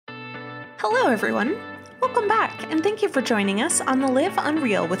Hello, everyone. Welcome back, and thank you for joining us on the Live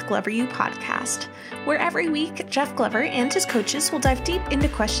Unreal with Glover U podcast, where every week Jeff Glover and his coaches will dive deep into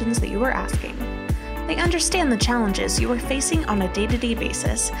questions that you are asking. They understand the challenges you are facing on a day-to-day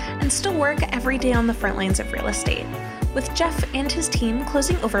basis and still work every day on the front lines of real estate, with Jeff and his team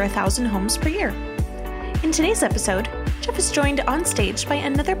closing over 1,000 homes per year. In today's episode, Jeff is joined on stage by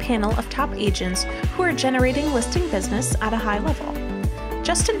another panel of top agents who are generating listing business at a high level.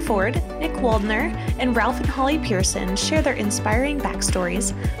 Justin Ford, Nick Waldner, and Ralph and Holly Pearson share their inspiring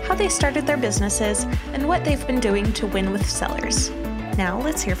backstories, how they started their businesses, and what they've been doing to win with sellers. Now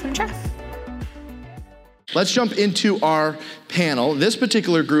let's hear from Jeff. Let's jump into our panel. This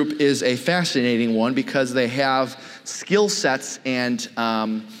particular group is a fascinating one because they have skill sets and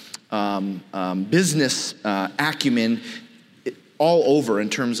business acumen all over in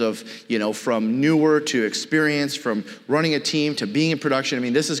terms of, from newer to experience, from running a team to being in production. I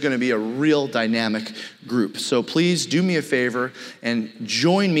mean, this is going to be a real dynamic group. So please do me a favor and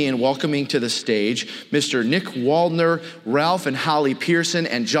join me in welcoming to the stage Mr. Nick Waldner, Ralph and Holly Pearson,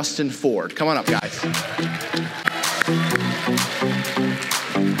 and Justin Ford. Come on up, guys.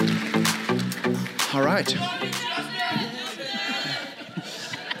 All right.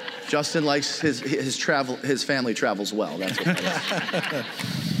 Justin likes his family travels well. That's what it is.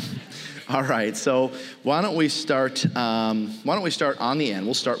 All right, so why don't we start on the end?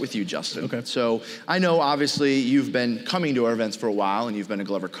 We'll start with you, Justin. Okay. So I know obviously you've been coming to our events for a while, and you've been a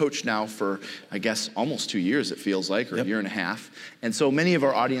Glover coach now for, I guess, almost 2 years, it feels like, or Yep. a year and a half. And so many of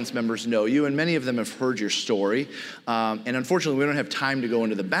our audience members know you, and many of them have heard your story. And unfortunately, we don't have time to go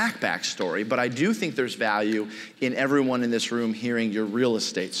into the back story, but I do think there's value in everyone in this room hearing your real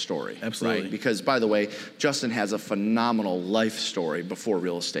estate story. Absolutely. Right? Because, by the way, Justin has a phenomenal life story before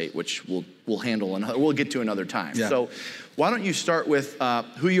real estate, which we'll handle we'll get to another time. Yeah. So why don't you start with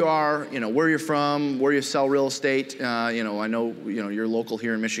who you are, where you're from, where you sell real estate. I know you're local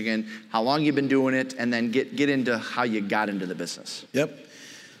here in Michigan, how long you've been doing it, and then get into how you got into the business. Yep.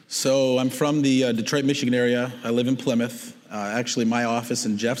 So I'm from the Detroit, Michigan area. I live in Plymouth. Actually, my office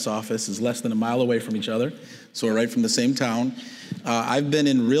and Jeff's office is less than a mile away from each other. So we're right from the same town. I've been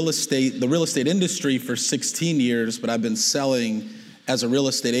in the real estate industry for 16 years, but I've been selling as a real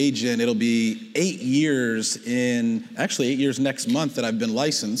estate agent. It'll be 8 years next month that I've been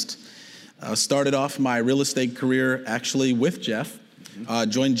licensed. Started off my real estate career actually with Jeff.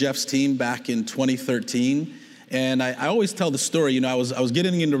 Joined Jeff's team back in 2013. And I always tell the story, I was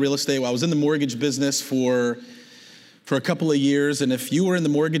getting into real estate. I was in the mortgage business for a couple of years. And if you were in the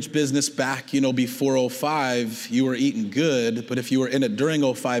mortgage business back, before 2005, you were eating good. But if you were in it during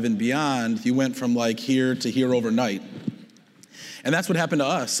 2005 and beyond, you went from like here to here overnight. And that's what happened to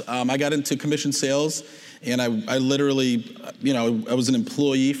us. I got into commission sales, and I literally, I was an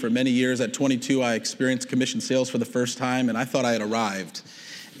employee for many years. At 22, I experienced commission sales for the first time, and I thought I had arrived.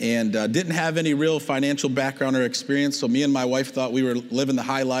 And didn't have any real financial background or experience, so me and my wife thought we were living the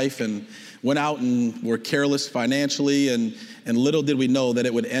high life and went out and were careless financially, and little did we know that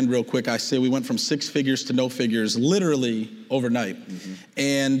it would end real quick. I say we went from 6 figures to no figures, literally overnight. Mm-hmm.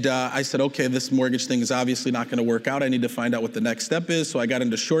 And I said, okay, this mortgage thing is obviously not gonna work out. I need to find out what the next step is. So I got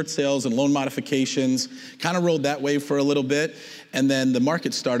into short sales and loan modifications, kind of rode that wave for a little bit, and then the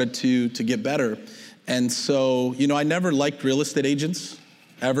market started to get better. And so, I never liked real estate agents,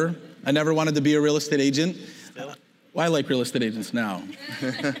 ever. I never wanted to be a real estate agent. Well, I like real estate agents now.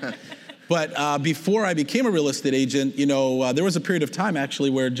 But before I became a real estate agent, there was a period of time actually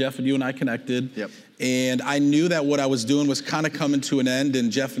where Jeff and you and I connected. Yep. And I knew that what I was doing was kind of coming to an end, and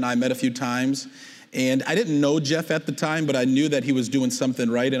Jeff and I met a few times. And I didn't know Jeff at the time, but I knew that he was doing something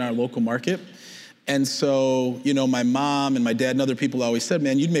right in our local market. And so, my mom and my dad and other people always said,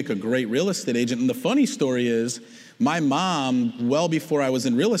 man, you'd make a great real estate agent. And the funny story is, my mom, well before I was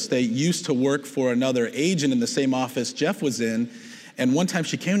in real estate, used to work for another agent in the same office Jeff was in. And one time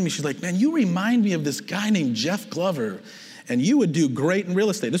she came to me, she's like, man, you remind me of this guy named Jeff Glover, and you would do great in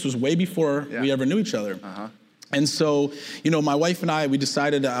real estate. This was way before we ever knew each other. Uh-huh. And so, my wife and I, we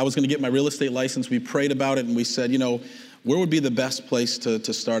decided I was gonna get my real estate license. We prayed about it, and we said, where would be the best place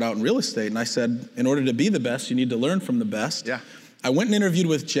to start out in real estate? And I said, in order to be the best, you need to learn from the best. Yeah. I went and interviewed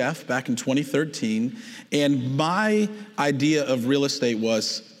with Jeff back in 2013, and my idea of real estate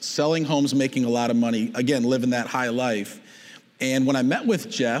was selling homes, making a lot of money, again, living that high life. And when I met with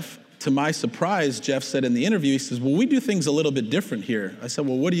Jeff, to my surprise, Jeff said in the interview, he says, well, we do things a little bit different here. I said,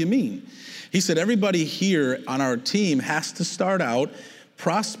 well, what do you mean? He said, everybody here on our team has to start out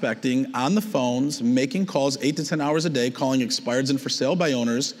prospecting on the phones, making calls 8 to 10 hours a day, calling expireds and for sale by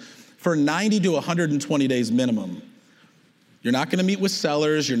owners for 90 to 120 days minimum. You're not gonna meet with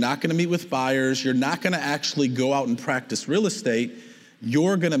sellers. You're not gonna meet with buyers. You're not gonna actually go out and practice real estate.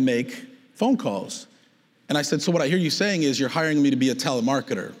 You're gonna make phone calls. And I said, so what I hear you saying is you're hiring me to be a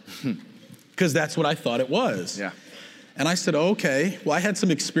telemarketer. Because that's what I thought it was. Yeah. And I said, okay. Well, I had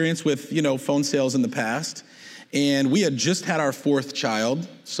some experience with, phone sales in the past. And we had just had our 4th child.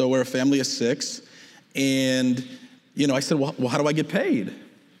 So we're a family of 6. And, I said, well, how do I get paid?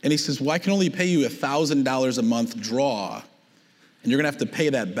 And he says, well, I can only pay you $1,000 a month draw. And you're gonna have to pay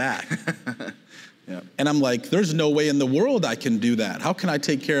that back. Yeah. And I'm like, there's no way in the world I can do that. How can I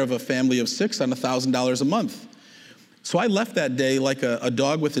take care of a family of 6 on $1,000 a month? So I left that day like a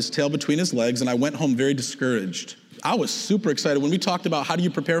dog with his tail between his legs, and I went home very discouraged. I was super excited. When we talked about how do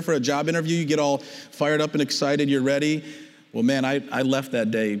you prepare for a job interview, you get all fired up and excited, you're ready. Well, man, I left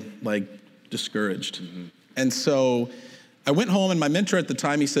that day like discouraged. Mm-hmm. And so I went home, and my mentor at the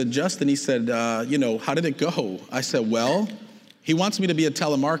time, he said, Justin, he said, how did it go? I said, well, he wants me to be a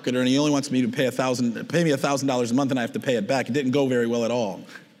telemarketer, and he only wants me to pay me $1,000 a month, and I have to pay it back. It didn't go very well at all.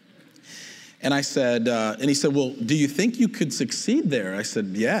 And I said, and he said, well, do you think you could succeed there? I said,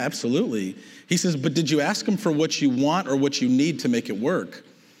 yeah, absolutely. He says, but did you ask him for what you want or what you need to make it work?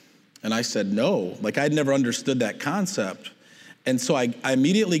 And I said, no. Like, I'd never understood that concept. And so I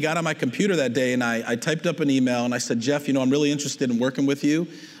immediately got on my computer that day, and I typed up an email, and I said, Jeff, I'm really interested in working with you.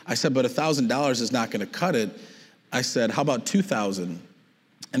 I said, but $1,000 is not gonna cut it. I said, how about $2,000?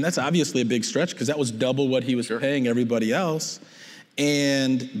 And that's obviously a big stretch, because that was double what he was paying everybody else.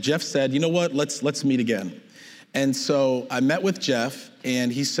 And Jeff said, you know what, let's meet again. And so I met with Jeff,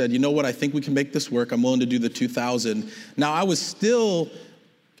 and he said, you know what, I think we can make this work. I'm willing to do the $2,000. Now, I was still,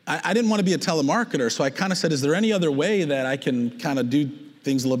 I didn't want to be a telemarketer, so I kind of said, is there any other way that I can kind of do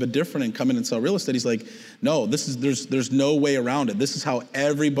things a little bit different and come in and sell real estate? He's like, no, there's no way around it. This is how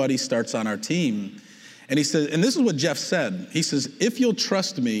everybody starts on our team. And he said, and this is what Jeff said. He says, if you'll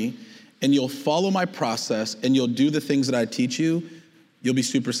trust me and you'll follow my process and you'll do the things that I teach you, you'll be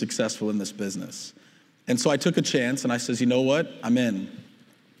super successful in this business. And so I took a chance, and I says, you know what, I'm in.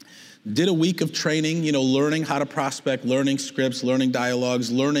 Did a week of training, learning how to prospect, learning scripts, learning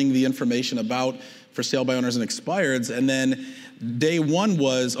dialogues, learning the information about for sale by owners and expireds. And then day 1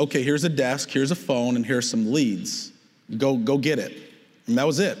 was, okay, here's a desk, here's a phone, and here's some leads. Go get it. And that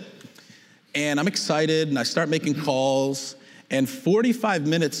was it. And I'm excited, and I start making calls. And 45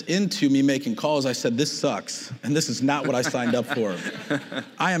 minutes into me making calls, I said, this sucks, and this is not what I signed up for.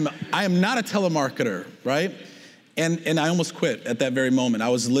 I am not a telemarketer, right? And I almost quit at that very moment. I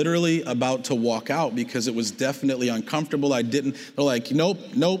was literally about to walk out because it was definitely uncomfortable. They're like, nope.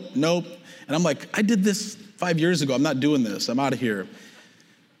 And I'm like, I did this 5 years ago. I'm not doing this. I'm out of here.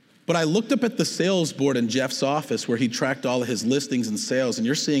 But I looked up at the sales board in Jeff's office where he tracked all of his listings and sales, and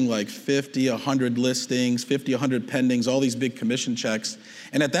you're seeing like 50, 100 listings, 50, 100 pendings, all these big commission checks.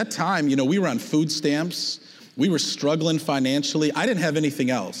 And at that time, we were on food stamps. We were struggling financially. I didn't have anything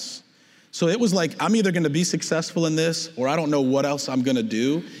else. So it was like, I'm either gonna be successful in this or I don't know what else I'm gonna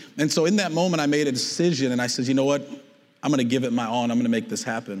do. And so in that moment, I made a decision, and I said, you know what? I'm gonna give it my all, and I'm gonna make this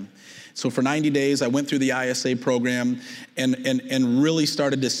happen. So for 90 days, I went through the ISA program and really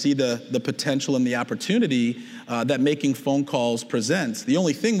started to see the potential and the opportunity that making phone calls presents. The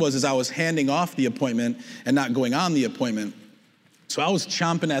only thing was I was handing off the appointment and not going on the appointment. So I was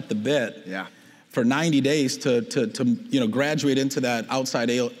chomping at the bit for 90 days to graduate into that outside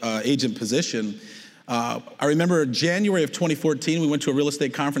agent position. I remember January of 2014, we went to a real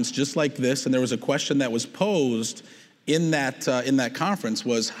estate conference just like this, and there was a question that was posed in that conference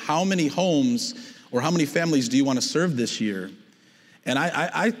was, how many homes or how many families do you want to serve this year? And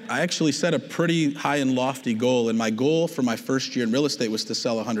I actually set a pretty high and lofty goal, and my goal for my first year in real estate was to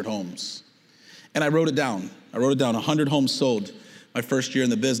sell 100 homes. And I wrote it down. 100 homes sold my first year in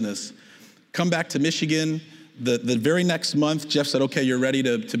the business. Come back to Michigan. The very next month, Jeff said, okay, you're ready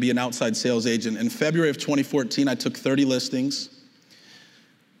to be an outside sales agent. In February of 2014, I took 30 listings.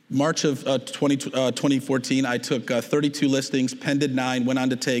 March of 2014, I took 32 listings, pended 9, went on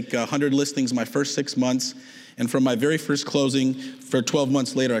to take 100 listings my first 6 months. And from my very first closing, for 12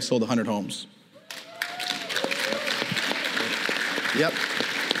 months later, I sold 100 homes. Yep.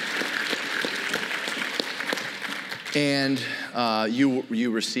 And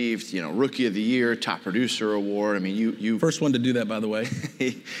you received, Rookie of the Year, Top Producer Award. I mean, you first one to do that, by the way.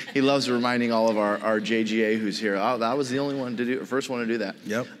 he loves reminding all of our JGA who's here. Oh, that was the only one to do, first one to do that.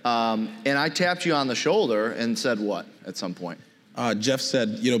 Yep. And I tapped you on the shoulder and said what at some point? Jeff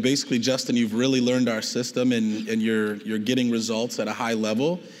said, basically, Justin, you've really learned our system, and you're getting results at a high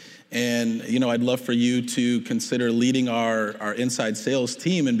level. And, I'd love for you to consider leading our inside sales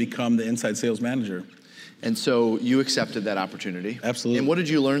team and become the inside sales manager. And so you accepted that opportunity. Absolutely. And what did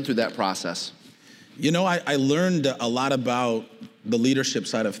you learn through that process? You know, I learned a lot about the leadership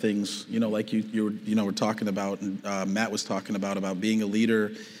side of things, you know, like you were talking about, and Matt was talking about being a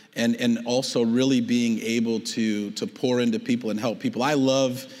leader, and also really being able to pour into people and help people. I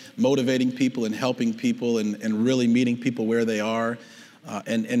love motivating people and helping people and really meeting people where they are,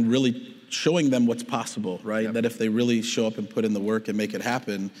 and really showing them what's possible, right? Yep. That if they really show up and put in the work and make it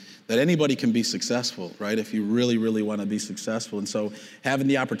happen, that anybody can be successful, right? If you really, really want to be successful. And so having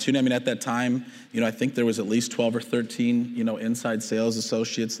the opportunity, I mean, at that time, you know, I think there was at least 12 or 13, you know, inside sales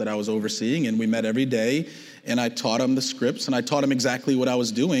associates that I was overseeing, and we met every day, and I taught them the scripts, and I taught them exactly what I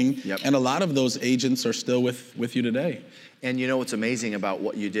was doing. Yep. And a lot of those agents are still with you today. And you know what's amazing about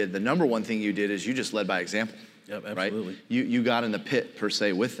what you did? The number one thing you did is you just led by example. Yep, absolutely. Right? You got in the pit, per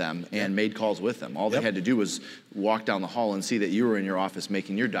se, with them and made calls with them. All they had to do was walk down the hall and see that you were in your office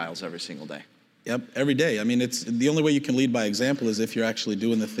making your dials every single day. Yep, every day. I mean, it's the only way you can lead by example is if you're actually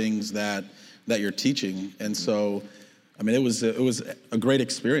doing the things that you're teaching. And so, I mean, it was a great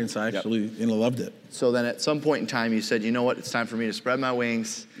experience. I actually loved it. So then at some point in time, you said, you know what, it's time for me to spread my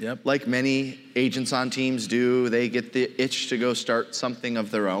wings. Yep. Like many agents on teams do, they get the itch to go start something of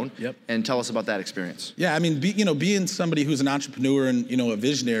their own. Yep. And tell us about that experience. Yeah, I mean, being somebody who's an entrepreneur and, you know, a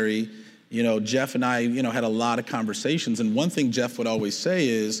visionary, you know, Jeff and I, you know, had a lot of conversations. And one thing Jeff would always say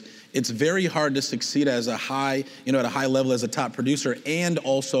is, it's very hard to succeed as at a high level as a top producer and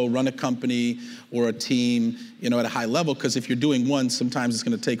also run a company or a team, you know, at a high level. Because if you're doing one, sometimes it's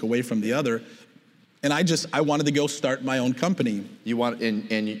going to take away from the other. And I wanted to go start my own company.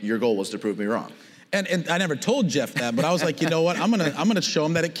 And your goal was to prove me wrong. And I never told Jeff that, but I was like, you know what? I'm gonna show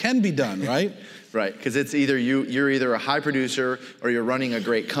him that it can be done, right? Right, because it's either you're either a high producer or you're running a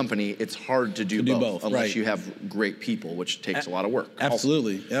great company. It's hard to do both unless right. you have great people, which takes a lot of work.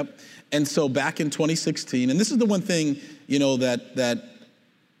 Absolutely, also. Yep. And so back in 2016, and this is the one thing, you know, that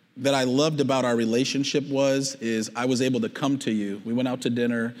I loved about our relationship is I was able to come to you. We went out to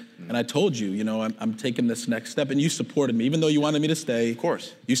dinner, and I told you, you know, I'm taking this next step, and you supported me, even though you wanted me to stay. Of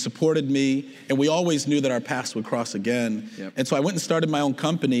course. You supported me, and we always knew that our paths would cross again. Yep. And so I went and started my own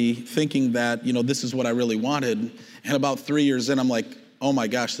company thinking that, you know, this is what I really wanted. And about 3 years in, I'm like, oh my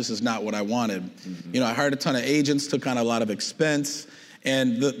gosh, this is not what I wanted. Mm-hmm. You know, I hired a ton of agents, took on a lot of expense.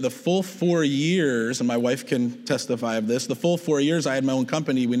 And the full 4 years, and my wife can testify of this, the full 4 years I had my own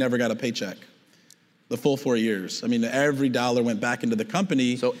company, we never got a paycheck. The full 4 years. I mean, every dollar went back into the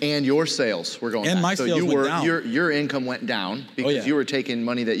company. So, and your sales were going down. And my sales went down. Your income went down because you were taking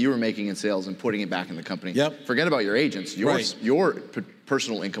money that you were making in sales and putting it back in the company. Yep. Forget about your agents. Your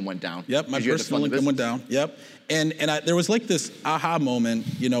personal income went down. Yep, my personal income went down. Yep. And there was like this aha moment,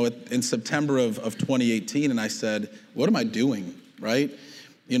 you know, in September of 2018, and I said, what am I doing? Right?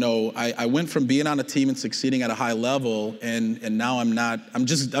 You know, I went from being on a team and succeeding at a high level, and now I'm not. I'm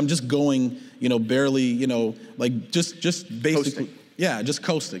just going, you know, barely, you know, like just basically, coasting. Just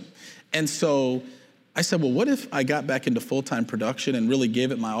coasting. And so I said, well, what if I got back into full-time production and really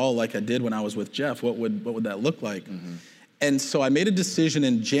gave it my all, like I did when I was with Jeff? What would that look like? Mm-hmm. And so I made a decision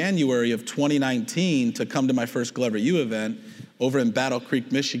in January of 2019 to come to my first Glover U event over in Battle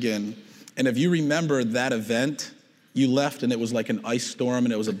Creek, Michigan. And if you remember that event, you left and it was like an ice storm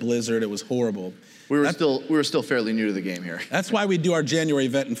and it was a blizzard. It was horrible. We were still fairly new to the game here. That's why we do our January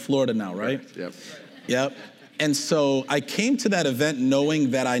event in Florida now, right? Yep. And so I came to that event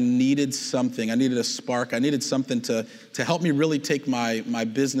knowing that I needed something. I needed a spark. I needed something to help me really take my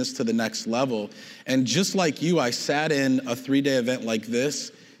business to the next level. And just like you, I sat in a 3-day event like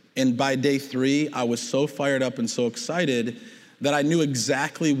this, and by day 3, I was so fired up and so excited that I knew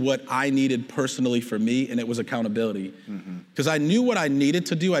exactly what I needed personally for me, and it was accountability. Because I knew what I needed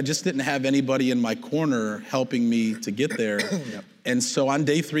to do, I just didn't have anybody in my corner helping me to get there. Yep. And so on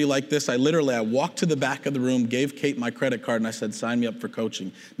day 3 like this, I walked to the back of the room, gave Kate my credit card, and I said, sign me up for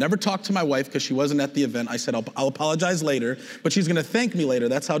coaching. Never talked to my wife because she wasn't at the event. I said, I'll apologize later, but she's gonna thank me later.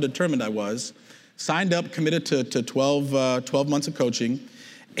 That's how determined I was. Signed up, committed to 12 months of coaching.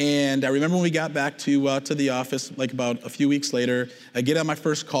 And I remember when we got back to the office, like about a few weeks later, I get on my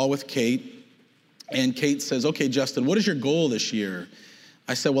first call with Kate, and Kate says, okay, Justin, what is your goal this year?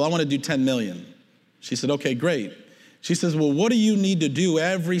 I said, well, I want to do 10 million. She said, okay, great. She says, well, what do you need to do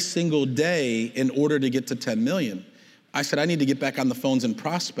every single day in order to get to 10 million? I said, I need to get back on the phones and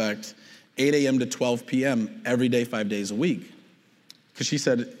prospect 8 a.m. to 12 p.m. every day, 5 days a week. Because she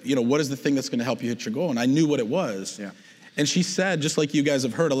said, you know, what is the thing that's going to help you hit your goal? And I knew what it was. Yeah. And she said, just like you guys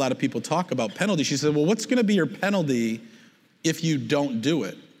have heard a lot of people talk about penalty, she said, well, what's going to be your penalty if you don't do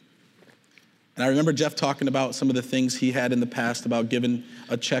it? And I remember Jeff talking about some of the things he had in the past about giving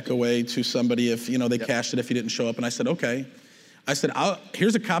a check away to somebody if, they cashed it if he didn't show up. And I said, okay. I said,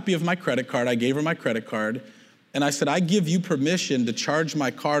 here's a copy of my credit card. I gave her my credit card. And I said, I give you permission to charge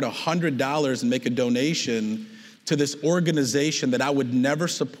my card $100 and make a donation to this organization that I would never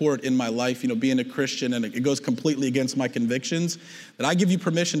support in my life, being a Christian, and it goes completely against my convictions, that I give you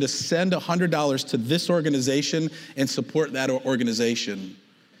permission to send $100 to this organization and support that organization.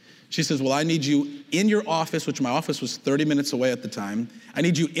 She says, well, I need you in your office, which my office was 30 minutes away at the time. I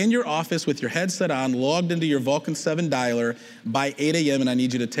need you in your office with your headset on, logged into your Vulcan 7 dialer by 8 a.m., and I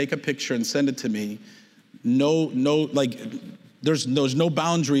need you to take a picture and send it to me. There's no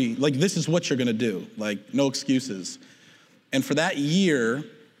boundary, this is what you're gonna do, no excuses. And for that year,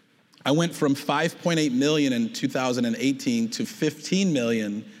 I went from 5.8 million in 2018 to 15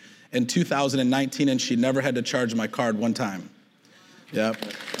 million in 2019, and she never had to charge my card one time. Yep.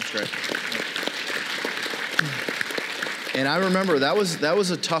 That's great. And I remember that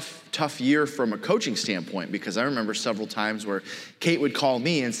was a tough year from a coaching standpoint, because I remember several times where Kate would call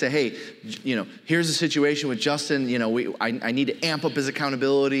me and say, hey, here's the situation with Justin. I need to amp up his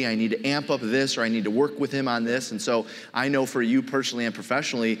accountability. I need to amp up this, or I need to work with him on this. And so I know for you personally and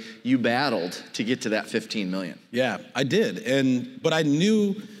professionally, you battled to get to that 15 million. Yeah, I did. But I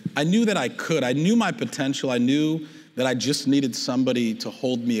knew that I could. I knew my potential. I knew that I just needed somebody to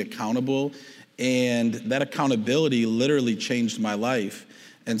hold me accountable. And that accountability literally changed my life.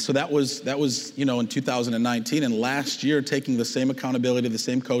 And so that was in 2019, and last year taking the same accountability, the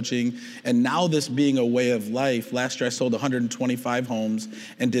same coaching, and now this being a way of life. Last year I sold 125 homes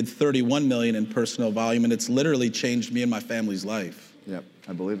and did 31 million in personal volume, and it's literally changed me and my family's life. Yep,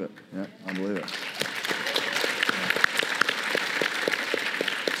 I believe it. Yeah, I believe it.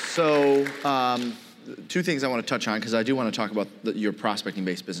 So, two things I want to touch on, because I do want to talk about your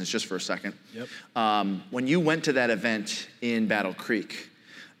prospecting-based business just for a second. Yep. When you went to that event in Battle Creek,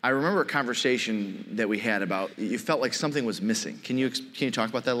 I remember a conversation that we had about, you felt like something was missing. Can you talk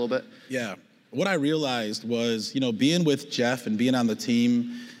about that a little bit? Yeah. What I realized was, being with Jeff and being on the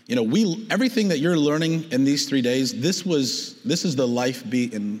team, everything that you're learning in these 3 days, this is the life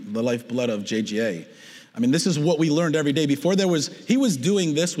beat and the lifeblood of JGA. I mean, this is what we learned every day. Before he was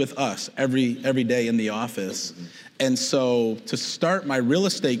doing this with us every day in the office. And so to start my real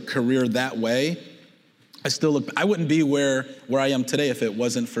estate career that way, I wouldn't be where I am today if it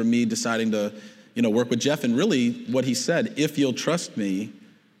wasn't for me deciding to, work with Jeff. And really what he said, if you'll trust me,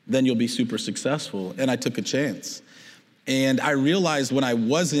 then you'll be super successful. And I took a chance. And I realized when I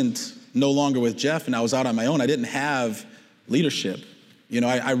wasn't no longer with Jeff and I was out on my own, I didn't have leadership.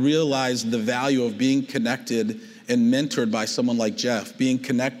 I realized the value of being connected and mentored by someone like Jeff, being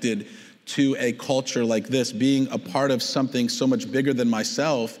connected to a culture like this, being a part of something so much bigger than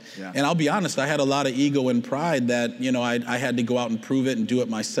myself. Yeah. And I'll be honest, I had a lot of ego and pride that, I had to go out and prove it and do it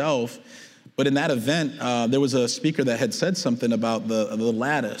myself. But in that event, there was a speaker that had said something about the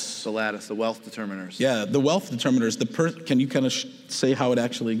lattice. The lattice, the wealth determiners. Yeah, the wealth determiners. Can you kind of say how it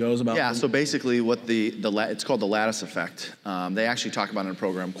actually goes about? Yeah, so basically what it's called the lattice effect. They actually talk about it in a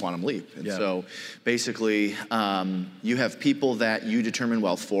program, Quantum Leap. And so basically you have people that you determine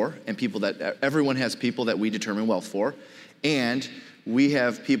wealth for, and everyone has people that we determine wealth for, and we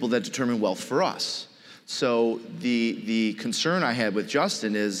have people that determine wealth for us. So the concern I had with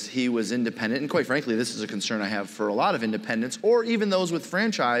Justin is he was independent, and quite frankly, this is a concern I have for a lot of independents, or even those with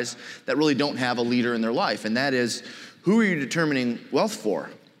franchise that really don't have a leader in their life, and that is, who are you determining wealth for?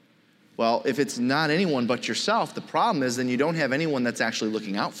 Well, if it's not anyone but yourself, the problem is then you don't have anyone that's actually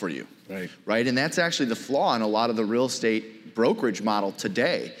looking out for you. Right? And that's actually the flaw in a lot of the real estate brokerage model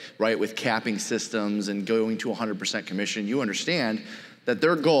today, right? With capping systems and going to 100% commission. You understand that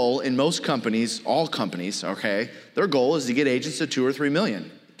their goal in most companies, all companies, okay, their goal is to get agents to 2 or 3 million,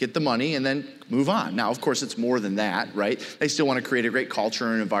 get the money, and then move on. Now, of course, it's more than that, right? They still want to create a great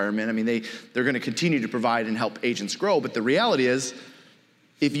culture and environment. I mean, they're going to continue to provide and help agents grow, but the reality is,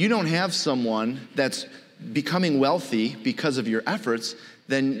 if you don't have someone that's becoming wealthy because of your efforts,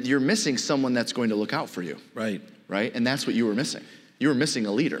 then you're missing someone that's going to look out for you. Right. And that's what you were missing. You were missing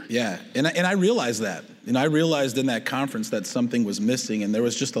a leader. Yeah, and I realized that. I realized in that conference that something was missing, and there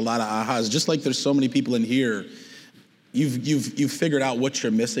was just a lot of ahas. Just like there's so many people in here, you've figured out what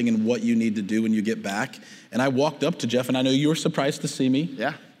you're missing and what you need to do when you get back. And I walked up to Jeff, and I know you were surprised to see me.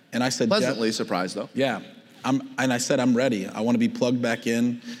 Yeah. And I said, pleasantly surprised, though. Yeah. And I said, I'm ready. I want to be plugged back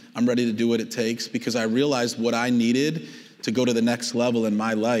in. I'm ready to do what it takes, because I realized what I needed to go to the next level in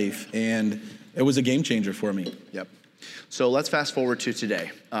my life, and it was a game changer for me. Yep. So let's fast forward to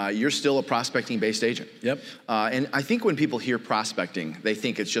today. You're still a prospecting-based agent. Yep. And I think when people hear prospecting, they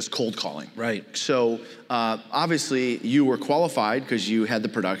think it's just cold calling. Right. So obviously you were qualified because you had the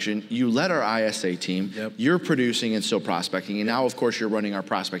production. You led our ISA team. Yep. You're producing and still prospecting. And now, of course, you're running our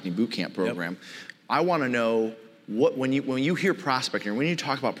prospecting boot camp program. Yep. I want to know when you hear prospecting, or when you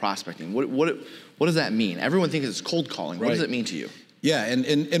talk about prospecting, what does that mean? Everyone thinks it's cold calling. What does it mean to you? Yeah,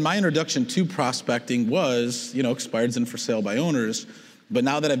 and my introduction to prospecting was, expireds and for sale by owners. But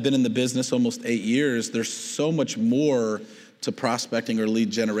now that I've been in the business almost 8 years, there's so much more to prospecting or lead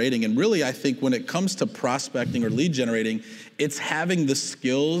generating. And really, I think when it comes to prospecting or lead generating, it's having the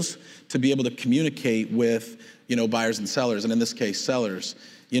skills to be able to communicate with, buyers and sellers, and in this case, sellers.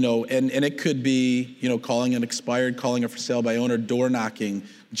 And it could be, calling an expired, calling a for sale by owner, door knocking,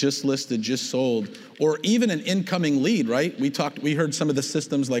 just listed, just sold, or even an incoming lead, right? We heard some of the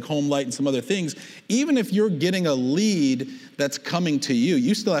systems like HomeLight and some other things. Even if you're getting a lead that's coming to you,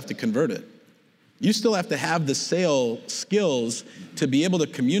 you still have to convert it. You still have to have the sale skills to be able to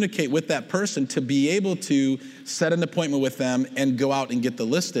communicate with that person, to be able to set an appointment with them and go out and get the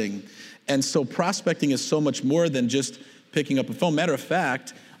listing. And so prospecting is so much more than just picking up a phone. Matter of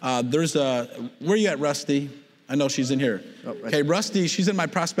fact, where are you at, Rusty? I know she's in here. Oh, right. Okay, Rusty, she's in my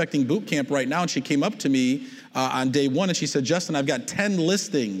prospecting boot camp right now, and she came up to me on day one, and she said, Justin, I've got 10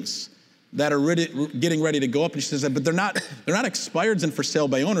 listings that are getting ready to go up. And she says, but they're not expireds and for sale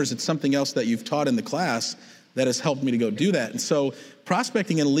by owners. It's something else that you've taught in the class that has helped me to go do that. And so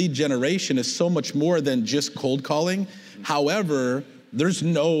prospecting and lead generation is so much more than just cold calling. However, there's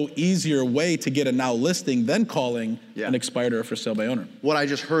no easier way to get a now listing than calling an expired or a for sale by owner. What I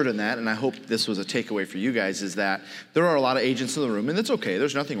just heard in that, and I hope this was a takeaway for you guys, is that there are a lot of agents in the room, and it's okay,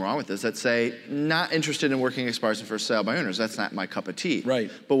 there's nothing wrong with this, that say, not interested in working expireds and for sale by owners. That's not my cup of tea. Right.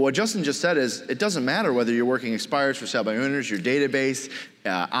 But what Justin just said is, it doesn't matter whether you're working expireds, for sale by owners, your database,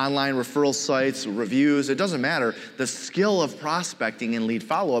 online referral sites, reviews, it doesn't matter. The skill of prospecting and lead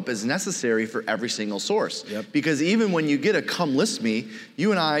follow-up is necessary for every single source. Yep. Because even when you get a come list me,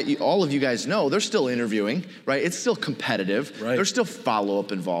 you and I, all of you guys know, they're still interviewing, right? It's still competitive. Right. There's still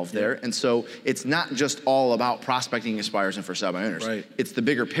follow-up involved there. And so it's not just all about prospecting expires and for sale by owners. Right. It's the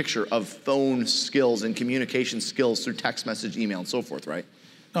bigger picture of phone skills and communication skills through text message, email, and so forth, right?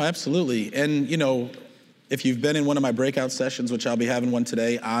 No, absolutely. And if you've been in one of my breakout sessions, which I'll be having one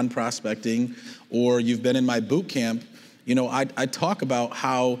today on prospecting, or you've been in my boot camp, I talk about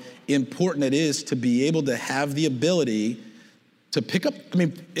how important it is to be able to have the ability to pick up,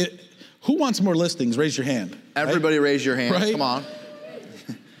 who wants more listings? Raise your hand. Everybody raise your hand, right? Come on.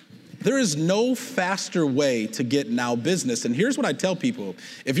 There is no faster way to get now business. And here's what I tell people.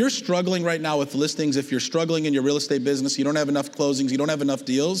 If you're struggling right now with listings, if you're struggling in your real estate business, you don't have enough closings, you don't have enough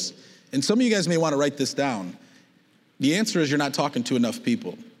deals, and some of you guys may want to write this down. The answer is you're not talking to enough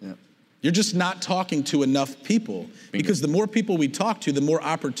people. Yeah. You're just not talking to enough people, because the more people we talk to, the more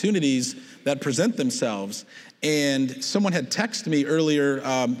opportunities that present themselves. And someone had texted me earlier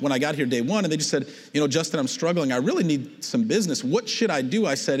when I got here day one, and they just said, Justin, I'm struggling. I really need some business. What should I do?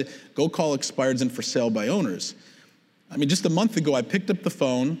 I said, go call expireds and for sale by owners. Just a month ago, I picked up the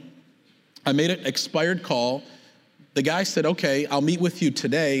phone. I made an expired call. The guy said, okay, I'll meet with you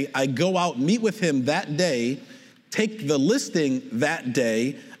today. I go out, meet with him that day, take the listing that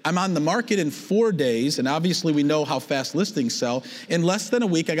day. I'm on the market in 4 days, and obviously we know how fast listings sell. In less than a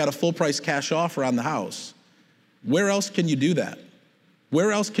week, I got a full price cash offer on the house. Where else can you do that?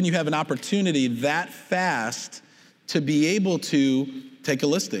 Where else can you have an opportunity that fast to be able to take a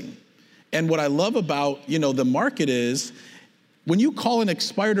listing? And what I love about, the market is when you call an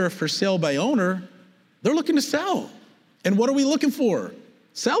expired or for sale by owner, they're looking to sell. And what are we looking for?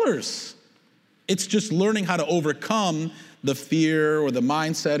 Sellers. It's just learning how to overcome the fear or the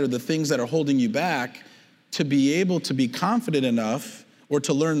mindset or the things that are holding you back to be able to be confident enough, or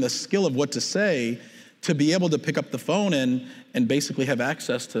to learn the skill of what to say, to be able to pick up the phone and basically have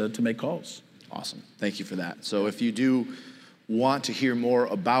access to make calls. Awesome. Thank you for that. So if you do want to hear more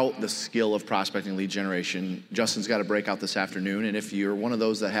about the skill of prospecting lead generation, Justin's got a breakout this afternoon. And if you're one of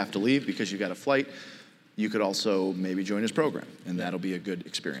those that have to leave because you got a flight, you could also maybe join his program, and that'll be a good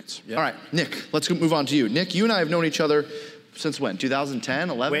experience. Yep. All right, Nick, let's move on to you. Nick, you and I have known each other Since when? 2010,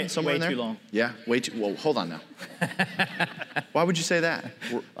 11, somewhere in there? Way too long. Yeah, way too. Well, hold on now. Why would you say that?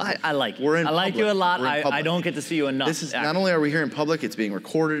 I like you. We're in I like you a lot. We're in public. I don't get to see you enough. This is not only are we here in public, it's being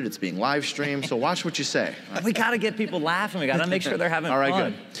recorded, it's being live streamed. So watch what you say. We got to get people laughing. We got to make sure they're having All right,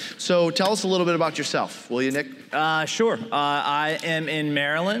 fun. good. So tell us a little bit about yourself, will you, Nick? Sure. I am in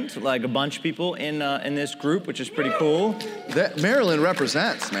Maryland, like a bunch of people in this group, which is pretty cool. Maryland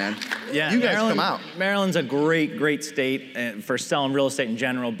represents, man. Yeah, you guys come out. Maryland's a great state for selling real estate in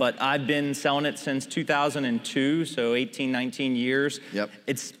general, but I've been selling it since 2002, so 18, 19 years. Yep.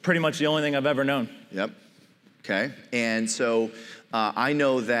 It's pretty much the only thing I've ever known. Yep. Okay. And so I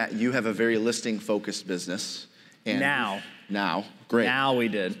know that you have a very listing-focused business. And Now. Great. Now we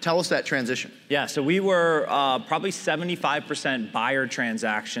did. Tell us that transition. Yeah, so we were probably 75% buyer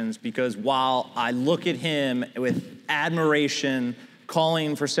transactions, because while I look at him with admiration,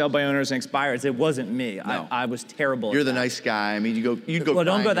 calling for sale by owners and expireds, it wasn't me. No. I was terrible. You're at the that. nice guy. I mean, you'd go. Well, don't cry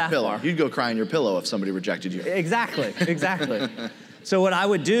go on your that pillow. far. You'd go cry on your pillow if somebody rejected you. Exactly. So what I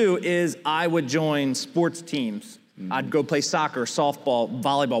would do is I would join sports teams. I'd go play soccer, softball,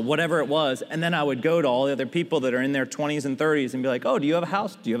 volleyball, whatever it was, and then I would go to all the other people that are in their 20s and 30s and be like, oh, do you have a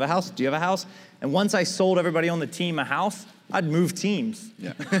house? Do you have a house? Do you have a house? And once I sold everybody on the team a house, I'd move teams.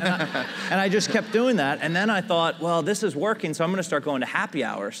 Yeah. And I just kept doing that. And then I thought, well, this is working, so I'm gonna start going to happy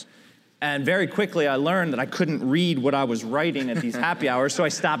hours. And very quickly I learned that I couldn't read what I was writing at these happy hours, so I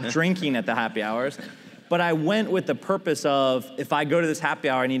stopped drinking at the happy hours. But I went with the purpose of, if I go to this happy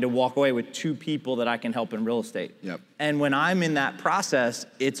hour, I need to walk away with 2 people that I can help in real estate. Yep. And when I'm in that process,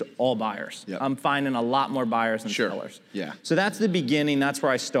 it's all buyers. Yep. I'm finding a lot more buyers than sellers. Yeah. So that's the beginning, that's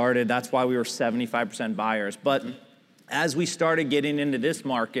where I started, that's why we were 75% buyers. But as we started getting into this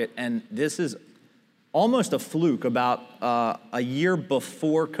market, and this is almost a fluke, about a year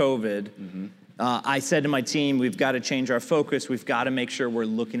before COVID, I said to my team, we've got to change our focus. We've got to make sure we're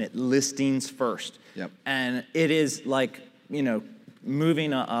looking at listings first. Yep. And it is like,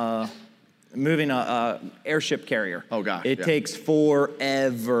 moving a airship carrier. Oh gosh. It takes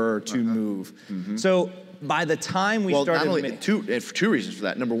forever to move. So by the time we started... Well, not only two reasons for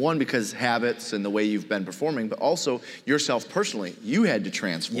that. Number one, because habits and the way you've been performing, but also yourself personally, you had to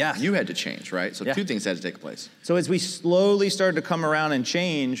transform. Yeah. You had to change, right? So 2 things had to take place. So as we slowly started to come around and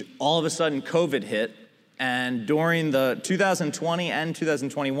change, all of a sudden COVID hit. And during the 2020 and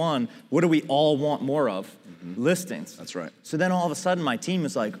 2021, what do we all want more of? Listings. That's right. So then all of a sudden my team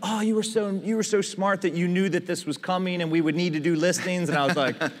was like, oh, you were so smart that you knew that this was coming and we would need to do listings. And I was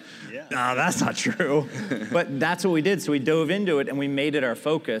like, no, that's not true. But that's what we did. So we dove into it and we made it our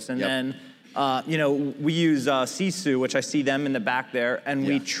focus. And then, we use Sisu, which I see them in the back there, and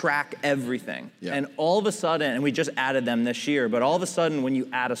we track everything. Yeah. And all of a sudden, and we just added them this year, but all of a sudden when you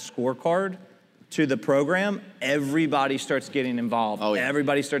add a scorecard to the program, everybody starts getting involved. Oh, yeah.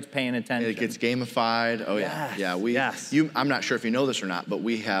 Everybody starts paying attention. It gets gamified. Oh yeah, Yes. I'm not sure if you know this or not, but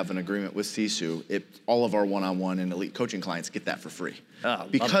we have an agreement with Sisu. All of our one-on-one and elite coaching clients get that for free. Oh,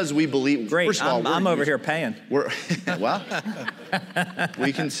 because we believe. Great. First of all, I'm over here paying. Well,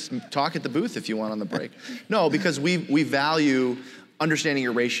 we can talk at the booth if you want on the break. No, because we value understanding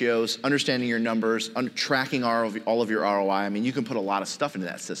your ratios, understanding your numbers, tracking all of your ROI. I mean, you can put a lot of stuff into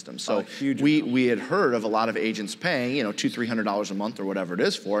that system. So we had heard of a lot of agents paying, $200-300 a month or whatever it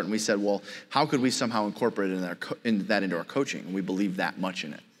is for it, and we said, well, how could we somehow incorporate that into our coaching? And we believe that much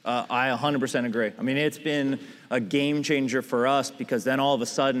in it. I 100% agree. I mean, it's been a game changer for us, because then all of a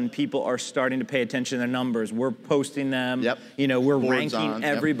sudden people are starting to pay attention to their numbers. We're posting them. Yep. We're Boards ranking on.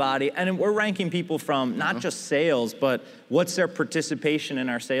 everybody. Yep. And we're ranking people from not just sales, but what's their participation in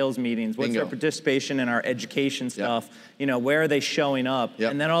our sales meetings? What's their participation in our education stuff? Where are they showing up? Yep.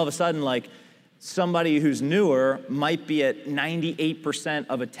 And then all of a sudden, like, somebody who's newer might be at 98%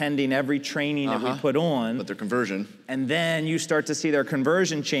 of attending every training that we put on. But their conversion. And then you start to see their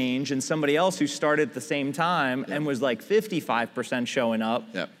conversion change, and somebody else who started at the same time and was like 55% showing up.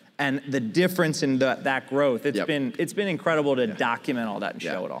 Yep. And the difference in that growth, it's been incredible to document all that and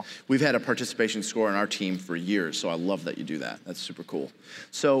show it all. We've had a participation score on our team for years, so I love that you do that. That's super cool.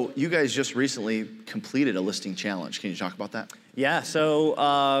 So you guys just recently completed a listing challenge. Can you talk about that? Yeah, so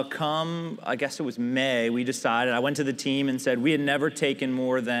I guess it was May, we decided, I went to the team and said we had never taken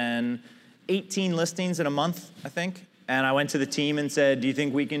more than 18 listings in a month, I think. And I went to the team and said, do you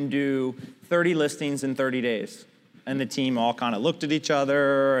think we can do 30 listings in 30 days? And the team all kind of looked at each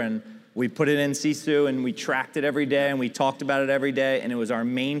other, and we put it in Sisu, and we tracked it every day, and we talked about it every day, and it was our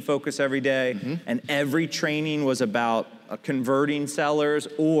main focus every day. And every training was about converting sellers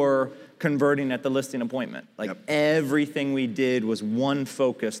or converting at the listing appointment. Like everything we did was one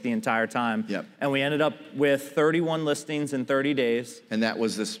focus the entire time. And we ended up with 31 listings in 30 days. And that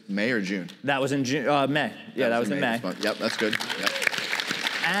was this May or June? That was in May. Yeah, that was in May. Yep, that's good. Yep.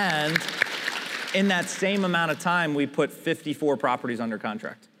 And in that same amount of time, we put 54 properties under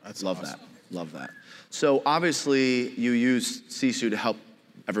contract. Love that. So obviously you use Sisu to help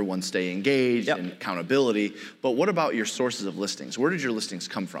everyone stay engaged and accountability, but what about your sources of listings? Where did your listings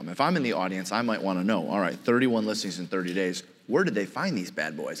come from? If I'm in the audience, I might want to know, all right, 31 listings in 30 days. Where did they find these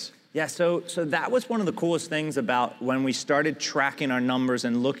bad boys? Yeah, so that was one of the coolest things about when we started tracking our numbers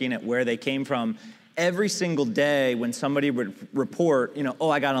and looking at where they came from. Every single day when somebody would report,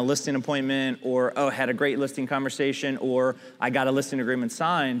 oh, I got a listing appointment, or, oh, had a great listing conversation, or I got a listing agreement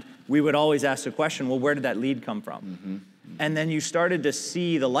signed, we would always ask the question, well, where did that lead come from? And then you started to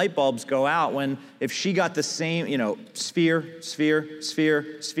see the light bulbs go out when if she got the same, sphere,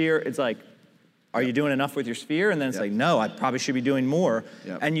 it's like, are you doing enough with your sphere? And then it's like, no, I probably should be doing more.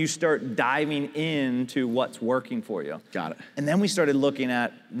 And you start diving into what's working for you. Got it. And then we started looking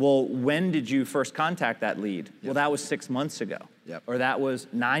at, well, when did you first contact that lead? Well, that was 6 months ago. Or that was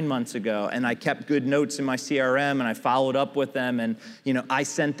 9 months ago. And I kept good notes in my CRM and I followed up with them. And, I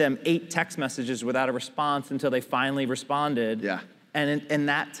sent them 8 text messages without a response until they finally responded. And in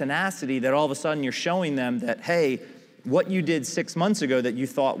that tenacity that all of a sudden you're showing them that, hey, what you did 6 months ago that you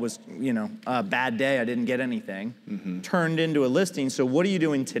thought was, a bad day, I didn't get anything, turned into a listing. So what are you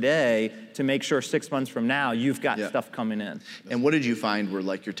doing today to make sure 6 months from now you've got stuff coming in? And what did you find were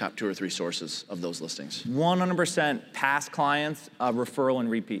like your top 2 or 3 sources of those listings? 100% past clients, referral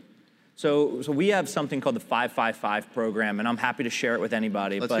and repeat. So we have something called the 555 program, and I'm happy to share it with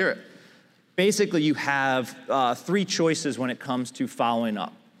anybody. Let's hear it. Basically, you have 3 choices when it comes to following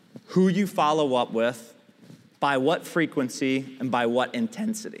up. Who you follow up with, by what frequency, and by what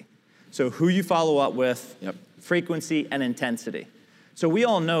intensity. So who you follow up with, frequency, and intensity. So we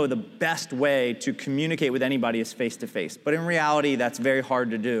all know the best way to communicate with anybody is face-to-face, but in reality, that's very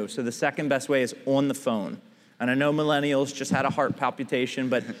hard to do. So the second best way is on the phone. And I know millennials just had a heart palpitation,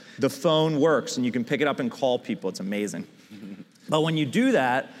 but the phone works, and you can pick it up and call people. It's amazing. But when you do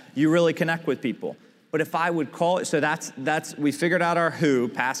that, you really connect with people. But if I would call, so we figured out our who,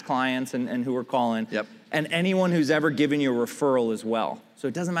 past clients and who we're calling. And anyone who's ever given you a referral as well. So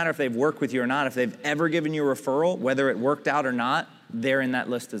it doesn't matter if they've worked with you or not. If they've ever given you a referral, whether it worked out or not, they're in that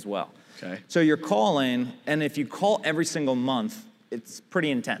list as well. So you're calling, and if you call every single month, it's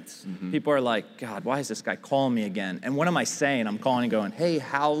pretty intense. People are like, God, why is this guy calling me again? And what am I saying? I'm calling and going, hey,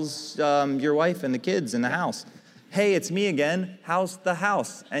 how's your wife and the kids in the house? Hey, it's me again. How's the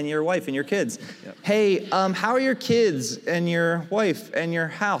house and your wife and your kids? Hey, how are your kids and your wife and your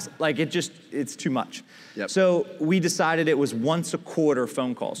house? Like it's too much. So we decided it was once a quarter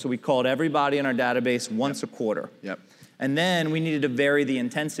phone call. So we called everybody in our database once a quarter. And then we needed to vary the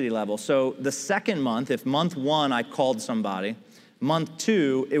intensity level. So the second month, if month 1 I called somebody, month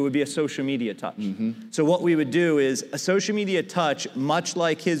 2, it would be a social media touch. So what we would do is a social media touch, much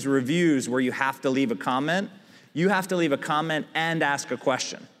like his reviews where you have to leave a comment, you have to leave a comment and ask a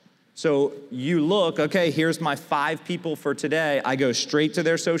question. So you look, okay, here's my 5 people for today. I go straight to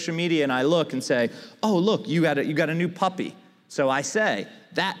their social media and I look and say, oh, look, you got a new puppy. So I say,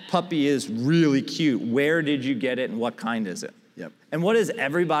 that puppy is really cute. Where did you get it and what kind is it? And what does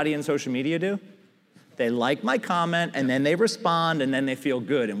everybody in social media do? They like my comment and then they respond and then they feel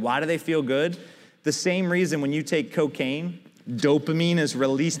good. And why do they feel good? The same reason when you take cocaine, dopamine is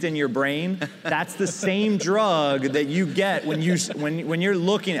released in your brain. That's the same drug that you get when you're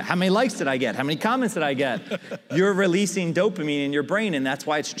looking at how many likes did I get? How many comments did I get? You're releasing dopamine in your brain, and that's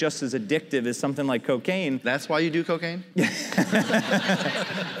why it's just as addictive as something like cocaine. That's why you do cocaine?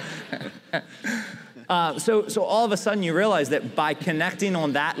 So all of a sudden you realize that by connecting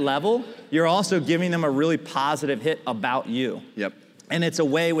on that level, you're also giving them a really positive hit about you. And it's a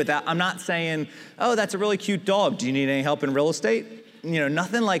way without, I'm not saying, oh, that's a really cute dog. Do you need any help in real estate?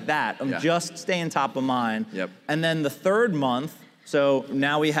 Nothing like that. I'm just staying top of mind. And then the third month, so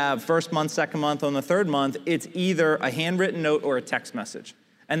now we have first month, second month. On the third month, it's either a handwritten note or a text message.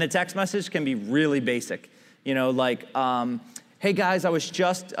 And the text message can be really basic. Hey guys, I was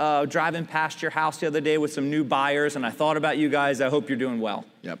just driving past your house the other day with some new buyers and I thought about you guys. I hope you're doing well.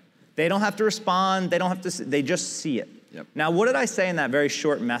 They don't have to respond. They don't have to, they just see it. Now, what did I say in that very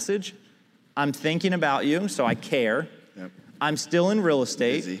short message? I'm thinking about you, so I care. I'm still in real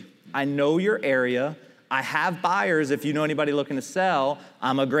estate. Busy. I know your area. I have buyers if you know anybody looking to sell.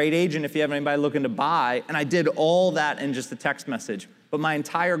 I'm a great agent if you have anybody looking to buy. And I did all that in just a text message. But my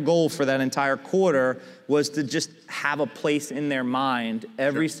entire goal for that entire quarter was to just have a place in their mind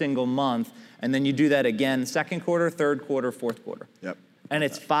every single month. And then you do that again, second quarter, third quarter, fourth quarter. Yep. And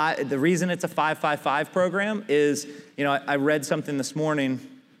it's the reason it's a 5-5-5 program is, I read something this morning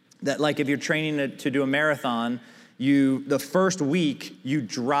that like if you're training to do a marathon, the first week you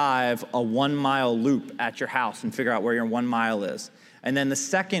drive a 1 mile loop at your house and figure out where your 1 mile is. And then the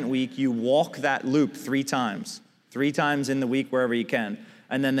second week you walk that loop 3 times in the week wherever you can.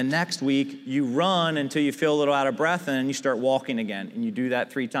 And then the next week you run until you feel a little out of breath and then you start walking again. And you do that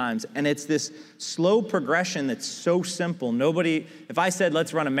 3 times. And it's this slow progression that's so simple. If I said,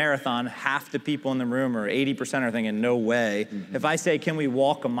 let's run a marathon, half the people in the room or 80% are thinking, no way. Mm-hmm. If I say, can we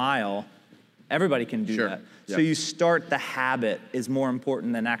walk a mile? Everybody can do that. Yep. So you start the habit is more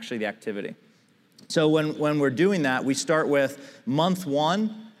important than actually the activity. So when we're doing that, we start with month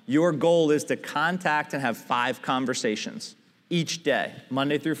 1, your goal is to contact and have 5 conversations each day,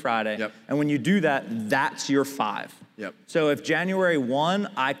 Monday through Friday. Yep. And when you do that, that's your 5. Yep. So if January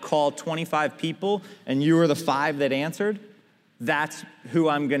 1, I call 25 people and you were the 5 that answered, that's who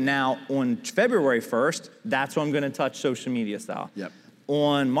I'm going to now, on February 1st, that's who I'm going to touch social media style. Yep.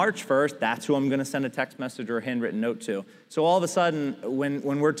 On March 1st, that's who I'm going to send a text message or a handwritten note to. So all of a sudden, when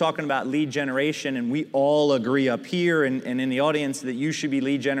we're talking about lead generation, and we all agree up here and in the audience that you should be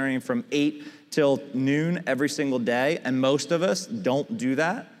lead generating from 8 till noon every single day, and most of us don't do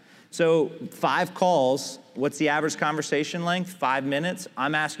that. So 5 calls, what's the average conversation length? 5 minutes.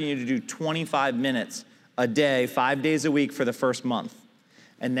 I'm asking you to do 25 minutes a day, 5 days a week for the first month.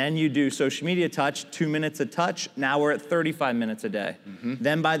 And then you do social media touch, 2 minutes a touch. Now we're at 35 minutes a day. Mm-hmm.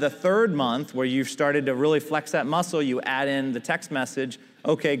 Then by the 3rd month, where you've started to really flex that muscle, you add in the text message.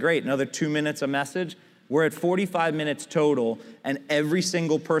 Okay, great, another 2 minutes a message. We're at 45 minutes total, and every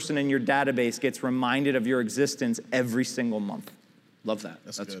single person in your database gets reminded of your existence every single month. Love that.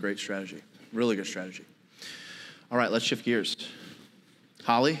 That's a great strategy. Really good strategy. All right, let's shift gears.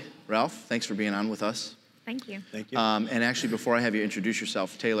 Holly, Ralph, thanks for being on with us. Thank you. Thank you. And actually, before I have you introduce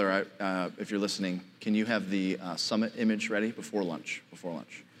yourself, Taylor, if you're listening, can you have the summit image ready before lunch?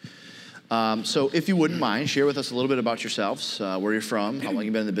 So if you wouldn't mind, share with us a little bit about yourselves, where you're from, how long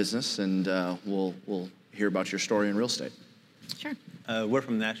you've been in the business, and we'll hear about your story in real estate. Sure. We're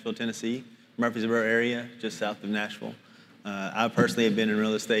from Nashville, Tennessee, Murfreesboro area, just south of Nashville. I personally have been in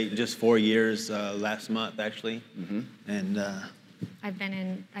real estate just 4 years, last month actually, and I've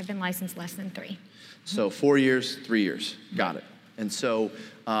been licensed less than 3. So 4 years, 3 years, got it. And so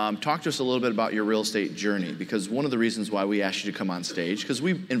talk to us a little bit about your real estate journey, because one of the reasons why we asked you to come on stage, because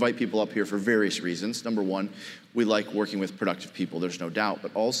we invite people up here for various reasons. Number one, we like working with productive people, there's no doubt,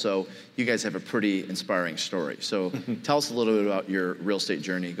 but also you guys have a pretty inspiring story. So tell us a little bit about your real estate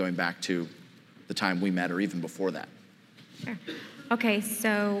journey going back to the time we met or even before that. Sure. Okay,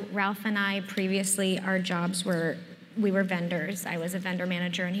 so Ralph and I previously, our jobs we were vendors. I was a vendor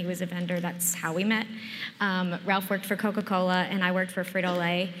manager and he was a vendor. That's how we met. Ralph worked for Coca-Cola and I worked for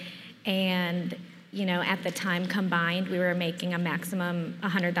Frito-Lay. And, at the time combined, we were making a maximum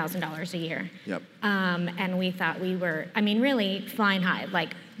 $100,000 a year. Yep. And we thought we were, really flying high.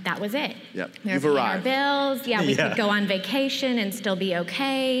 Like, that was it. Yep. We were You've paying arrived. our bills. Yeah, we could go on vacation and still be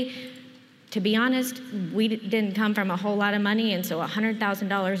okay. To be honest, we didn't come from a whole lot of money, and so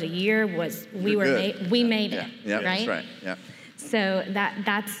 $100,000 a year was we made it, yeah, right? That's right. Yeah. So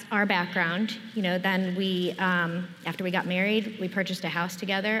that's our background. Then we after we got married, we purchased a house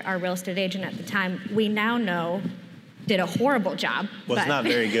together. Our real estate agent at the time, we now know, did a horrible job. was not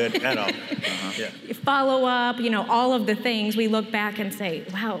very good at all. Yeah. Follow up, all of the things. We look back and say,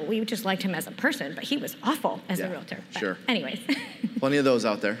 wow, we just liked him as a person, but he was awful as a realtor. But sure. Anyways. Plenty of those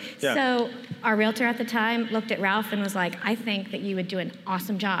out there. Yeah. So our realtor at the time looked at Ralph and was like, I think that you would do an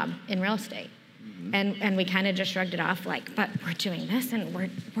awesome job in real estate. Mm-hmm. And we kind of just shrugged it off like, but we're doing this and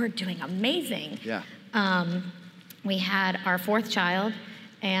we're doing amazing. Yeah. We had our 4th child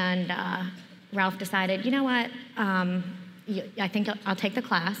and Ralph decided, you know what, I think I'll take the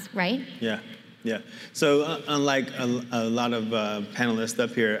class, right? Yeah. So unlike a lot of panelists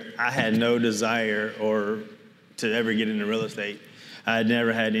up here, I had no desire to ever get into real estate. I had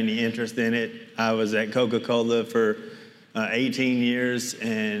never had any interest in it. I was at Coca-Cola for 18 years,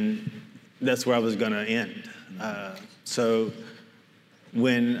 and that's where I was going to end. So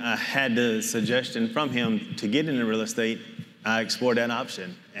when I had the suggestion from him to get into real estate, I explored that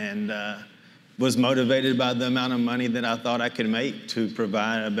option and was motivated by the amount of money that I thought I could make to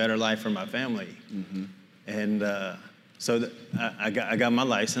provide a better life for my family. Mm-hmm. And so I got my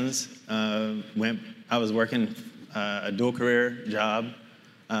license, I was working a dual career job.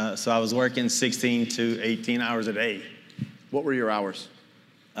 So I was working 16 to 18 hours a day. What were your hours?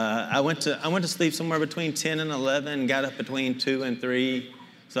 I went to sleep somewhere between 10 and 11, got up between 2 and 3.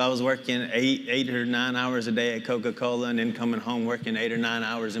 So I was working 8 or 9 hours a day at Coca-Cola and then coming home working 8 or 9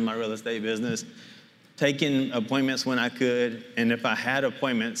 hours in my real estate business, taking appointments when I could. And if I had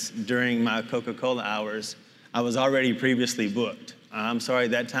appointments during my Coca-Cola hours, I was already previously booked. I'm sorry,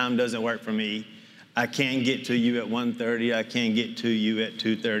 that time doesn't work for me. I can't get to you at 1:30. I can't get to you at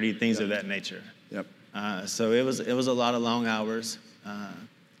 2:30, things of that nature. Yep. So it was a lot of long hours.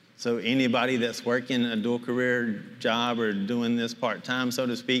 So anybody that's working a dual career job or doing this part-time, so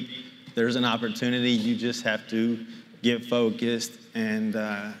to speak, there's an opportunity. You just have to get focused and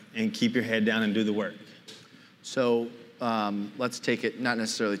keep your head down and do the work. So let's take it not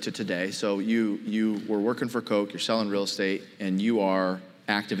necessarily to today. So you were working for Coke, you're selling real estate, and you are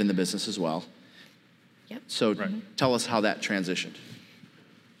active in the business as well. Yep. So tell us how that transitioned.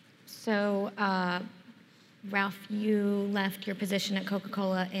 So, Ralph, you left your position at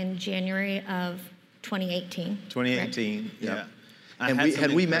Coca-Cola in January of 2018. 2018, correct? yeah. And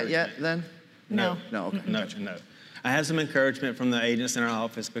had we met yet then? No. No, okay. No. I had some encouragement from the agents in our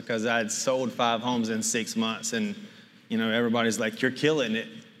office because I had sold 5 homes in 6 months, and everybody's like, "You're killing it,"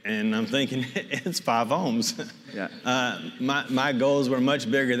 and I'm thinking, it's 5 homes. Yeah. My goals were much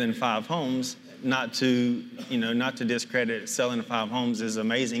bigger than 5 homes. Not to discredit selling 5 homes is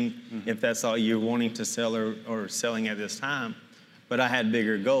amazing if that's all you're wanting to sell or selling at this time. But I had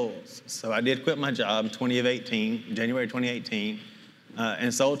bigger goals. So I did quit my job in January 2018,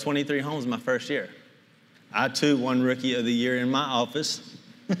 and sold 23 homes my first year. I too won Rookie of the Year in my office.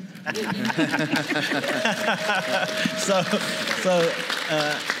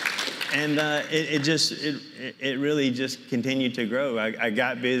 It really just continued to grow. I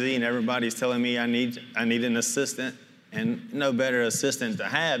got busy, and everybody's telling me I need an assistant, and no better assistant to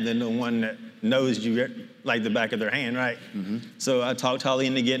have than the one that knows you like the back of their hand, right? Mm-hmm. So I talked Holly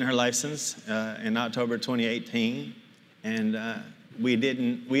into getting her license in October 2018, and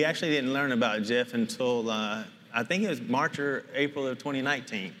we actually didn't learn about Jeff until I think it was March or April of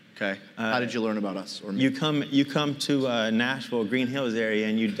 2019. Okay. How did you learn about us? Or me? You come to Nashville, Green Hills area,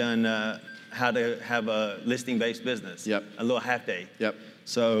 and you've done how to have a listing-based business. Yep. A little half day. Yep.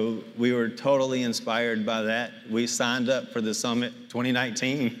 So we were totally inspired by that. We signed up for the summit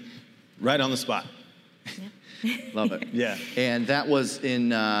 2019, right on the spot. Love it. Yeah. And that was in.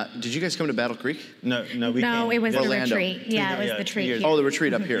 Did you guys come to Battle Creek? No, we No, came. it was the Orlando. retreat. Yeah, it was the retreat. Here. Oh, the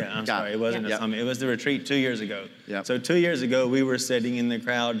retreat up here. Yeah, I'm Got sorry, it. it wasn't Yep. a summit. It was the retreat 2 years ago. Yep. So 2 years ago, we were sitting in the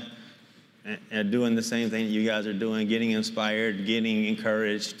crowd and doing the same thing that you guys are doing, getting inspired, getting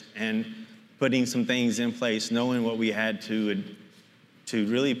encouraged, and putting some things in place, knowing what we had to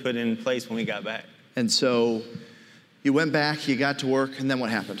really put in place when we got back. And so you went back, you got to work, and then what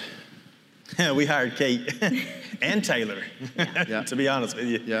happened? We hired Kate and Taylor, Yeah. to be honest with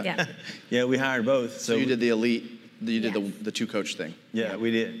you. Yeah. Yeah. Yeah, we hired both. So you did the elite, you did Yes. the 2-coach thing. Yeah,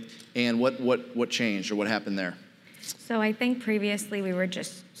 we did. And what changed or what happened there? So I think previously we were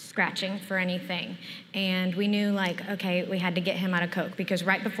just scratching for anything. And we knew, like, okay, we had to get him out of Coke, because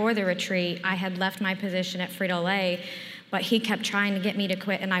right before the retreat, I had left my position at Frito-Lay, but he kept trying to get me to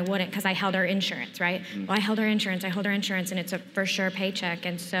quit, and I wouldn't, because I held our insurance, right? Well, I held our insurance, and it's a for sure paycheck.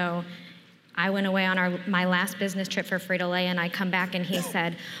 And so I went away on my last business trip for Frito-Lay, and I come back, and he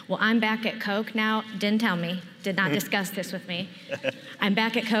said, well, I'm back at Coke now. Didn't tell me, did not discuss this with me. I'm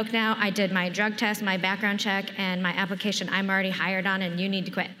back at Coke now. I did my drug test, my background check, and my application I'm already hired on, and you need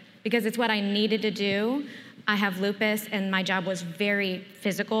to quit. Because it's what I needed to do. I have lupus, and my job was very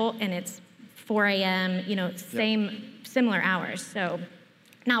physical, and it's 4 a.m., similar hours. So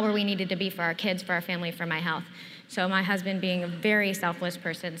not where we needed to be for our kids, for our family, for my health. So my husband, being a very selfless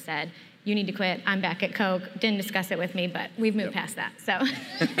person, said, you need to quit. I'm back at Coke. Didn't discuss it with me, but we've moved past that. So,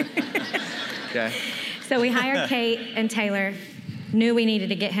 Okay. So we hired Kate and Taylor. Knew we needed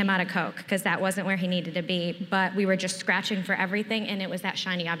to get him out of Coke because that wasn't where he needed to be, but we were just scratching for everything, and it was that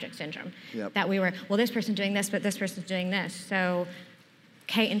shiny object syndrome. Yep. That we were, well, this person's doing this, but this person's doing this. So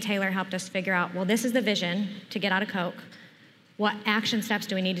Kate and Taylor helped us figure out, well, this is the vision to get out of Coke. What action steps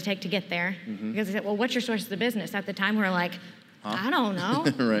do we need to take to get there? Mm-hmm. Because they said, well, what's your sources of business? At the time, we were like, I don't know.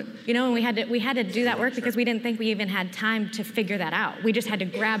 Right. And we had to do that work because we didn't think we even had time to figure that out. We just had to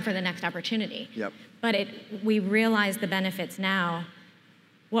grab for the next opportunity. Yep. But we realize the benefits now.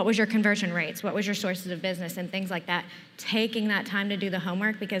 What was your conversion rates? What was your sources of business and things like that? Taking that time to do the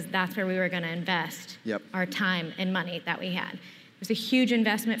homework, because that's where we were going to invest our time and money that we had. It was a huge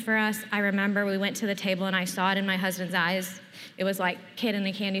investment for us. I remember we went to the table and I saw it in my husband's eyes. It was like kid in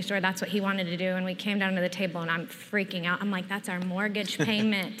the candy store. That's what he wanted to do. And we came down to the table and I'm freaking out. I'm like, that's our mortgage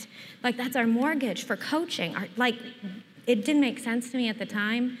payment. Like, that's our mortgage for coaching. it didn't make sense to me at the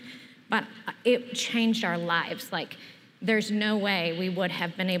time, but it changed our lives. Like, there's no way we would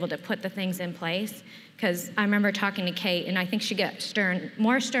have been able to put the things in place. Because I remember talking to Kate, and I think she got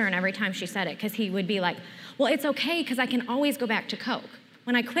more stern every time she said it, because he would be like, well, it's okay, because I can always go back to Coke.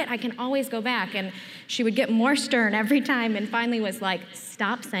 When I quit, I can always go back. And she would get more stern every time, and finally was like,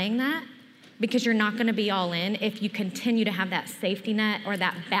 stop saying that, because you're not gonna be all in if you continue to have that safety net or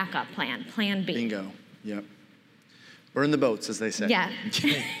that backup plan, plan B. Bingo, yep. Burn the boats, as they say. Yeah.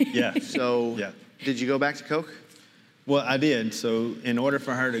 Yeah. So, Yeah. did you go back to Coke? Well, I did. So in order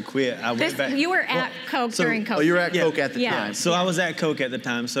for her to quit, I went back. You were at Coke during Coke. Oh, you were at Yeah. Coke at the Yeah. time. So I was at Coke at the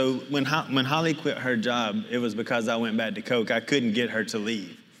time. So when Holly quit her job, it was because I went back to Coke. I couldn't get her to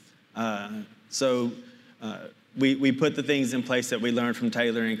leave. We put the things in place that we learned from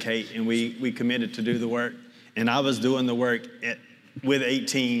Taylor and Kate, and we committed to do the work. And I was doing the work with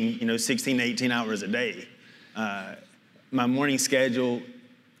 16, 18 hours a day. My morning schedule,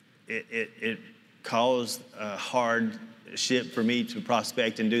 it caused a hard ship for me to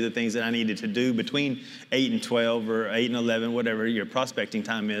prospect and do the things that I needed to do between 8 and 12 or 8 and 11, whatever your prospecting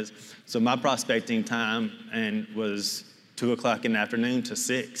time is. So my prospecting time was 2 o'clock in the afternoon to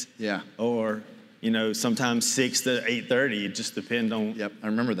 6. Yeah. Or, sometimes 6 to 8:30. It just depends on, Yep, I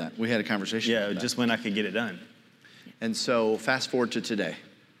remember that. We had a conversation about that. just when I could get it done. And so fast forward to today.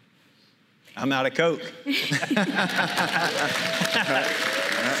 I'm out of Coke.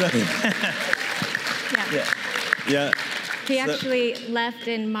 Yeah. He actually left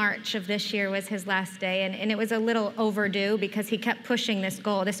in March of this year was his last day, and it was a little overdue because he kept pushing this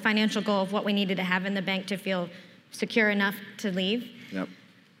goal, this financial goal of what we needed to have in the bank to feel secure enough to leave. Yep.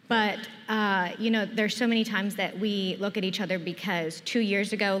 But, there's so many times that we look at each other because 2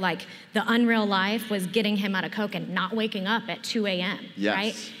 years ago, like, the unreal life was getting him out of Coke and not waking up at 2 a.m., Yes.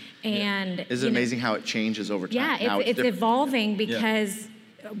 right? And Isn't it amazing how it changes over time? yeah, How it's different. evolving because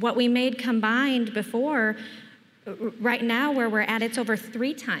what we made combined before, right now where we're at, it's over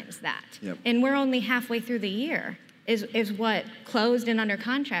 3 times that. Yep. And we're only halfway through the year is what closed and under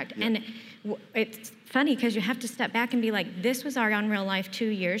contract. Yep. And it's funny because you have to step back and be like, this was our unreal life 2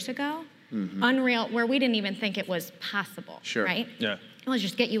 years ago. Mm-hmm. Unreal, where we didn't even think it was possible, Sure. right? Yeah. Let's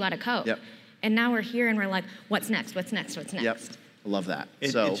just get you out of Coke. Yep. And now we're here and we're like, what's next, what's next, what's next? Yep, I love that.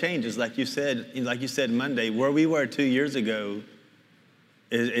 It changes, like you said Monday. Where we were 2 years ago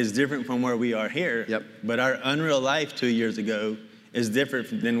is different from where we are here. Yep. But our unreal life 2 years ago is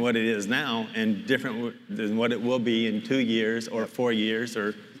different than what it is now, and different than what it will be in 2 years or 4 years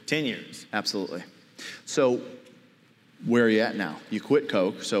or 10 years. Absolutely. So where are you at now? You quit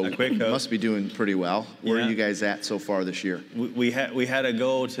Coke, so I quit you Coke. must be doing pretty well. Where Yeah. are you guys at so far this year? We had a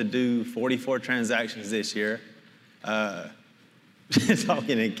goal to do 44 transactions this year.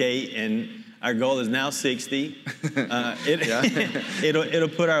 Talking to Kate, and our goal is now 60. It'll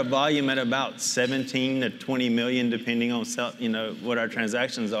put our volume at about 17 to 20 million, depending on what our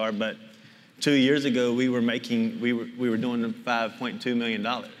transactions are. But 2 years ago, we were doing $5.2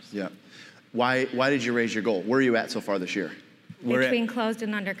 million. Yeah. Why did you raise your goal? Where are you at so far this year? Between closed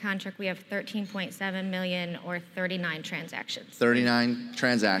and under contract, we have 13.7 million or 39 transactions. 39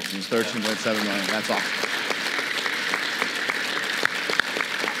 transactions, 13.7 million. That's awesome.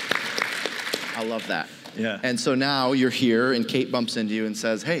 I love that. Yeah. And so now you're here and Kate bumps into you and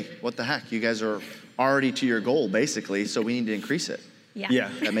says, hey, what the heck? You guys are already to your goal, basically, so we need to increase it. Yeah.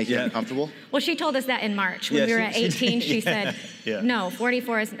 That make you uncomfortable? Well, she told us that in March. When Yeah, we were she- at she 18, did. she said, Yeah. no,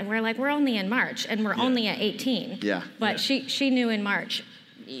 44 is, we're like, we're only in March, and we're only at 18. Yeah. But she knew in March,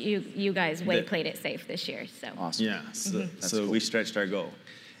 you guys way That- played it safe this year, so. Awesome. Yeah, so, That's so cool. we stretched our goal.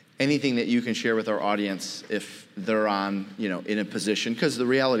 Anything that you can share with our audience if they're on, in a position, because the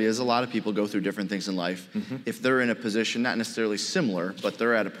reality is a lot of people go through different things in life. Mm-hmm. If they're in a position, not necessarily similar, but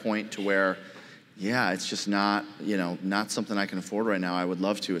they're at a point to where, yeah, it's just not, not something I can afford right now. I would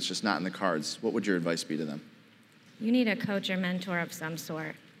love to. It's just not in the cards. What would your advice be to them? You need a coach or mentor of some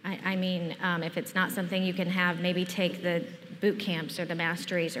sort. I mean, if it's not something you can have, maybe take the boot camps or the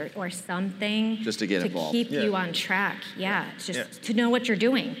masteries or something. Just to get involved. keep Yeah. you on track. Yeah, it's just Yeah. to know what you're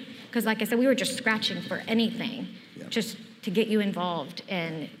doing. Because like I said, we were just scratching for anything, just to get you involved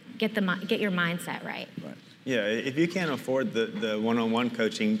and get your mindset right. Right. Yeah, if you can't afford the one-on-one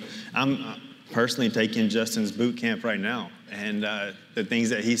coaching, I'm personally taking Justin's boot camp right now. And the things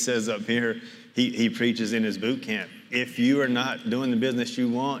that he says up here, he preaches in his boot camp. If you are not doing the business you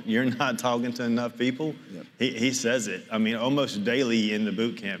want, you're not talking to enough people. Yep. He says it. I mean, almost daily in the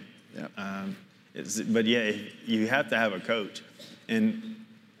boot camp. Yep. But yeah, you have to have a coach. And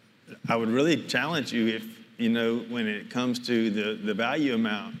I would really challenge you if, when it comes to the value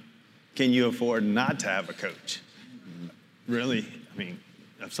amount, can you afford not to have a coach? really,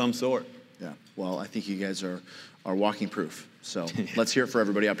 of some sort. Yeah. Well, I think you guys are walking proof. So let's hear it for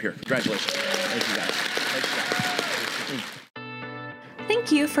everybody up here. Congratulations. Thank you, guys.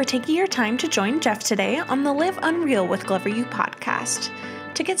 Thank you for taking your time to join Jeff today on the Live Unreal with Glover U podcast.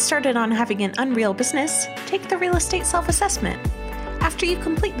 To get started on having an unreal business, take the real estate self-assessment. After you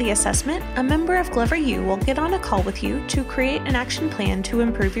complete the assessment, a member of Glover U will get on a call with you to create an action plan to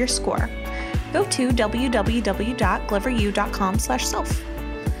improve your score. Go to www.gloveru.com/self.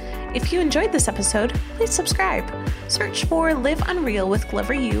 If you enjoyed this episode, please subscribe. Search for Live Unreal with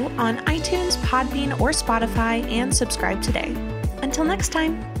Glover U on iTunes, Podbean, or Spotify and subscribe today. Until next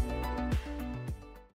time.